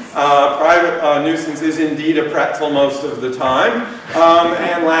 Private nuisance is indeed a pretzel most of the time.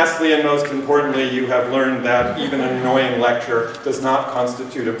 And lastly, and most importantly, you have learned that even an annoying lecture does not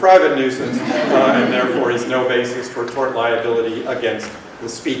constitute a private nuisance, and therefore is no basis for tort liability against the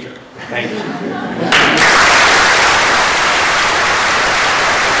speaker. Thank you.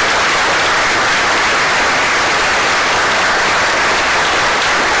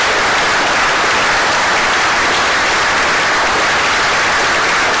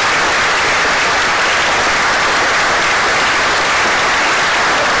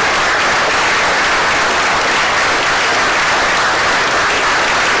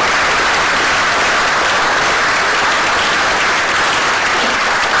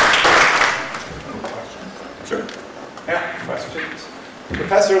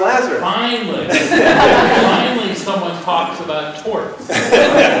 Professor Lazarus. Finally, finally someone talks about torts.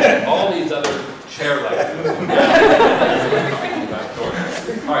 All these other chair lectures. About torts.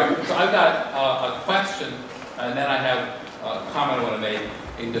 All right, so I've got a question, and then I have a comment I want to make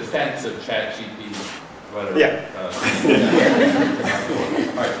in defense of ChatGPT, whatever. Yeah.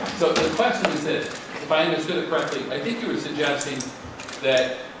 All right, so the question is this. If I understood it correctly, I think you were suggesting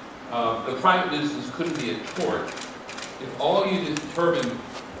that the private nuisance couldn't be a tort if all you determined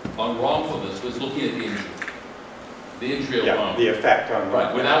on wrongfulness was looking at the injury alone. Yeah, the effect on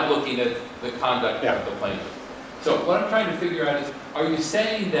right, without looking at the conduct of the plaintiff. So what I'm trying to figure out is, are you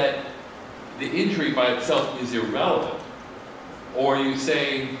saying that the injury by itself is irrelevant? Or are you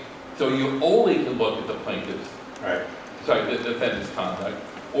saying, so you only can look at the plaintiff's, the defendant's conduct,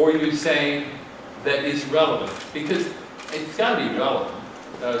 or are you saying that it's relevant? Because it's got to be relevant.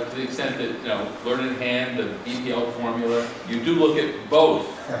 To the extent that, you know, learn in hand, the EPL formula, you do look at both,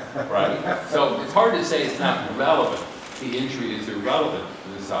 right? So it's hard to say it's not relevant. The injury is irrelevant to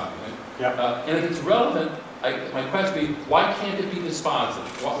this document. And if it's relevant, my question would be, why can't it be dispositive?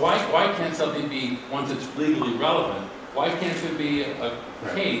 Why can't something be, once it's legally relevant, why can't there be a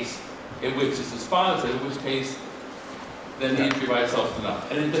case in which it's dispositive, in which case then the injury by itself is enough?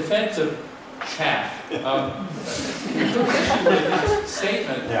 And in defense of chat.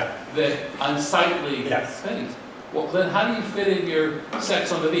 Statement that unsightly things. Well, then how do you fit in your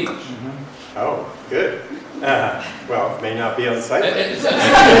sex on the beach? Oh, good. Well, it may not be unsightly.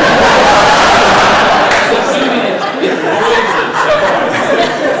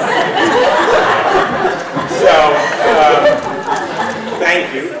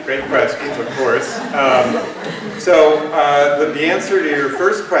 Thank you. Great questions, of course. The answer to your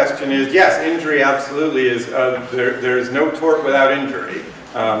first question is yes, injury absolutely is, there is no tort without injury.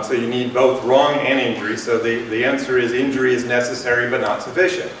 So you need both wrong and injury. So the answer is injury is necessary but not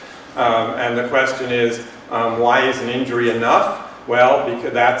sufficient. And the question is, why is an injury enough? Well,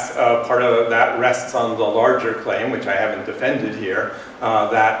 because that's part of that rests on the larger claim, which I haven't defended here,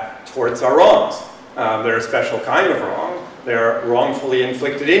 that torts are wrongs. They're a special kind of wrong. They're wrongfully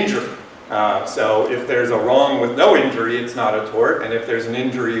inflicted injury. So if there's a wrong with no injury, it's not a tort, and if there's an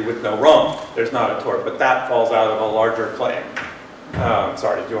injury with no wrong, there's not a tort. But that falls out of a larger claim.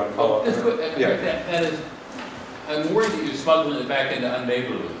 Sorry, do you want to follow up? Yeah. That is, I'm worried that you're smuggling it back into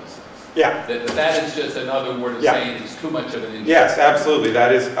unneighborliness. Yeah. That is just another word of saying it's too much of an injury. Yes, absolutely.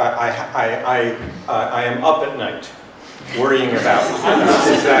 That is, I am up at night worrying about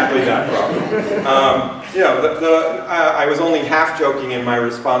exactly that problem. You know, I was only half joking in my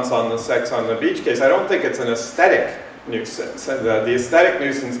response on the Sex on the Beach case. I don't think it's an aesthetic nuisance. The aesthetic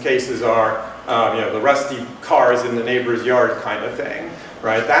nuisance cases are, you know, the rusty cars in the neighbor's yard kind of thing,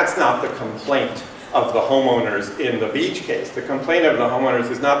 right? That's not the complaint of the homeowners in the beach case. The complaint of the homeowners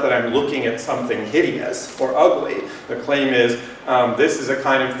is not that I'm looking at something hideous or ugly. The claim is, this is a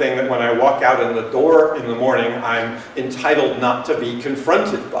kind of thing that when I walk out in the door in the morning, I'm entitled not to be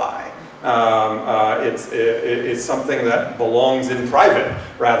confronted by. It's something that belongs in private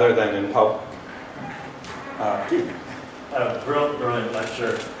rather than in public. Brilliant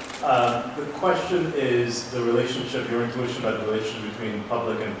lecture. The question is the relationship, your intuition about the relationship between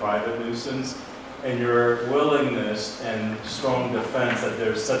public and private nuisance, and your willingness and strong defense that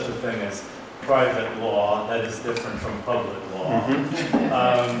there's such a thing as private law that is different from public law.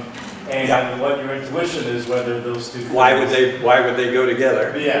 And what your intuition is, whether those two things... Why would they go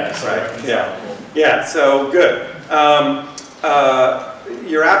together? Yes, right. Yeah, so good.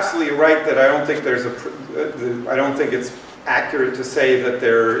 You're absolutely right that I don't think there's I don't think it's accurate to say that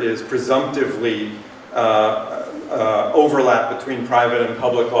there is presumptively overlap between private and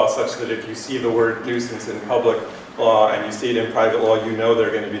public law, such that if you see the word nuisance in public law and you see it in private law, you know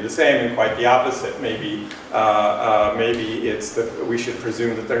they're going to be the same, and quite the opposite. Maybe it's that we should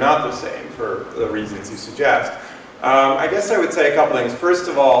presume that they're not the same for the reasons you suggest. I guess I would say a couple things. First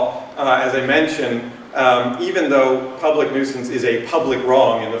of all, as I mentioned, even though public nuisance is a public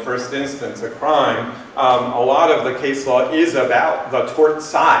wrong in the first instance, a crime, a lot of the case law is about the tort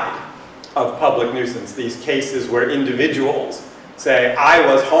side of public nuisance. These cases where individuals say, I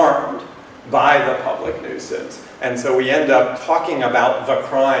was harmed by the public nuisance. And so we end up talking about the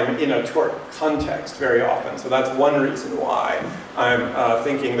crime in a tort context very often. So that's one reason why I'm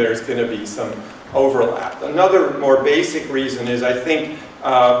thinking there's going to be some overlap. Another more basic reason is I think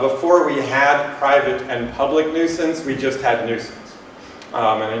before we had private and public nuisance, we just had nuisance.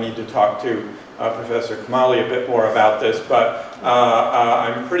 And I need to talk to Professor Kamali a bit more about this, but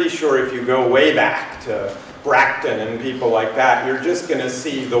I'm pretty sure if you go way back to Bracton and people like that, you're just going to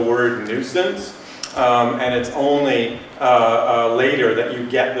see the word nuisance, and it's only later that you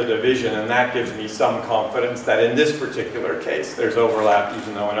get the division, and that gives me some confidence that in this particular case there's overlap,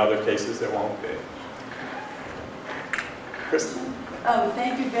 even though in other cases there won't be. Kristen?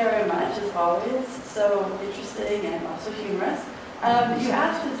 Thank you very much, as always. So interesting and also humorous. You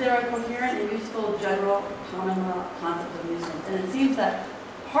asked, is there a coherent and useful general common law concept of nuisance? And it seems that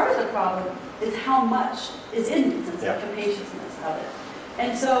part of the problem is how much is in nuisance, the capaciousness of it.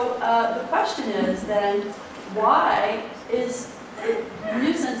 And so the question is then, why is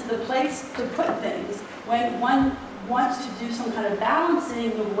nuisance the place to put things when one wants to do some kind of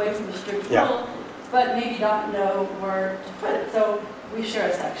balancing, move away from the strict rule, but maybe not know where to put it? So we share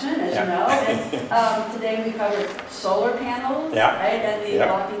a section, as you know, and today we covered solar panels, right, and the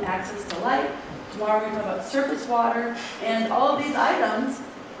blocking access to light. Tomorrow we're going to talk about surface water, and all of these items,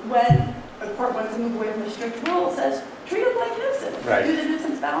 when a court wants to move away from a strict rule, says treat them like nuisance, do the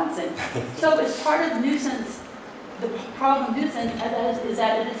nuisance balancing. So as part of nuisance, the problem of nuisance is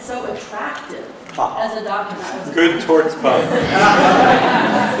that it is so attractive as a document. Good torts pun.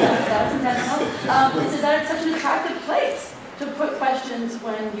 That's intentional. Is that it's such an attractive place to put questions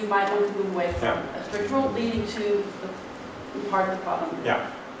when you might want to move away from a strict rule, leading to the part of the problem. Yeah,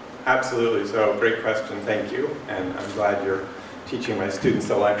 absolutely. So great question. Thank you. And I'm glad you're teaching my students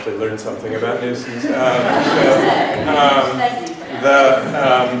they'll actually learn something about nuisance.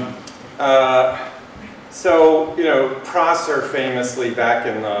 So, you know, Prosser famously back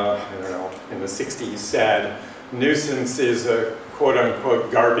in the, I don't know, in the 60s said, nuisance is a quote-unquote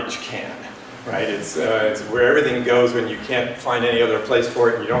garbage can. Right, it's where everything goes when you can't find any other place for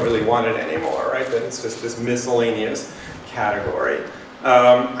it and you don't really want it anymore, right? That it's just this miscellaneous category.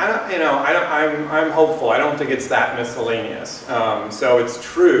 I'm hopeful. I don't think it's that miscellaneous. So it's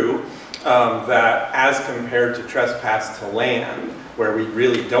true that as compared to trespass to land, where we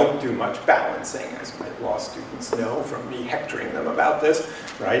really don't do much balancing, as my law students know from me hectoring them about this,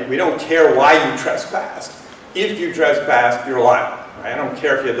 right? We don't care why you trespassed. if you trespass, you're liable. Right? I don't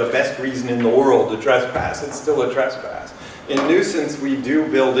care if you have the best reason in the world to trespass, it's still a trespass. In nuisance, we do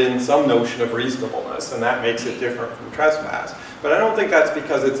build in some notion of reasonableness, and that makes it different from trespass. But I don't think that's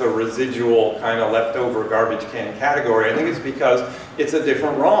because it's a residual kind of leftover garbage can category. I think it's because it's a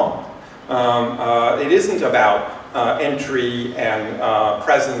different wrong. It isn't about entry and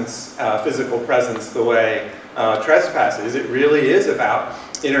presence, physical presence the way trespass is. It really is about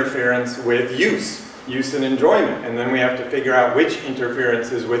interference with use and enjoyment. And then we have to figure out which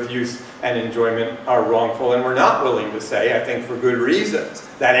interferences with use and enjoyment are wrongful. And we're not willing to say, I think for good reasons,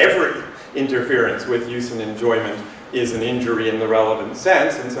 that every interference with use and enjoyment is an injury in the relevant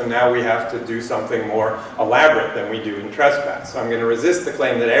sense. And so now we have to do something more elaborate than we do in trespass. So I'm going to resist the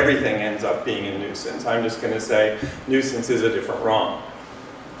claim that everything ends up being a nuisance. I'm just going to say nuisance is a different wrong.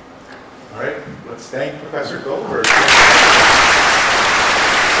 All right, let's thank Professor Goldberg.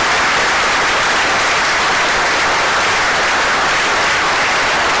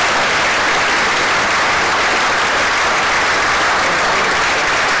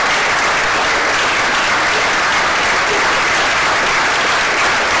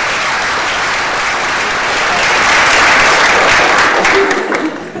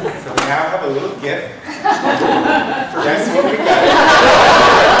 That's what we got.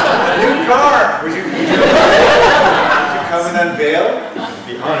 A new car. Would you come and unveil? I'd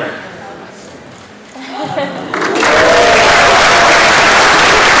be honored.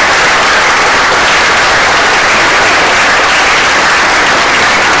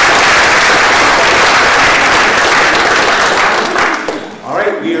 All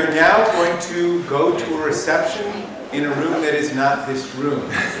right, we are now going to go to a reception in a room that is not this room.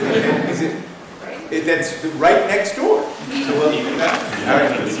 Is it? That's right next door. So we'll even that. All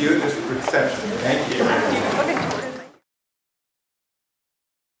right, see you at this reception. Thank you.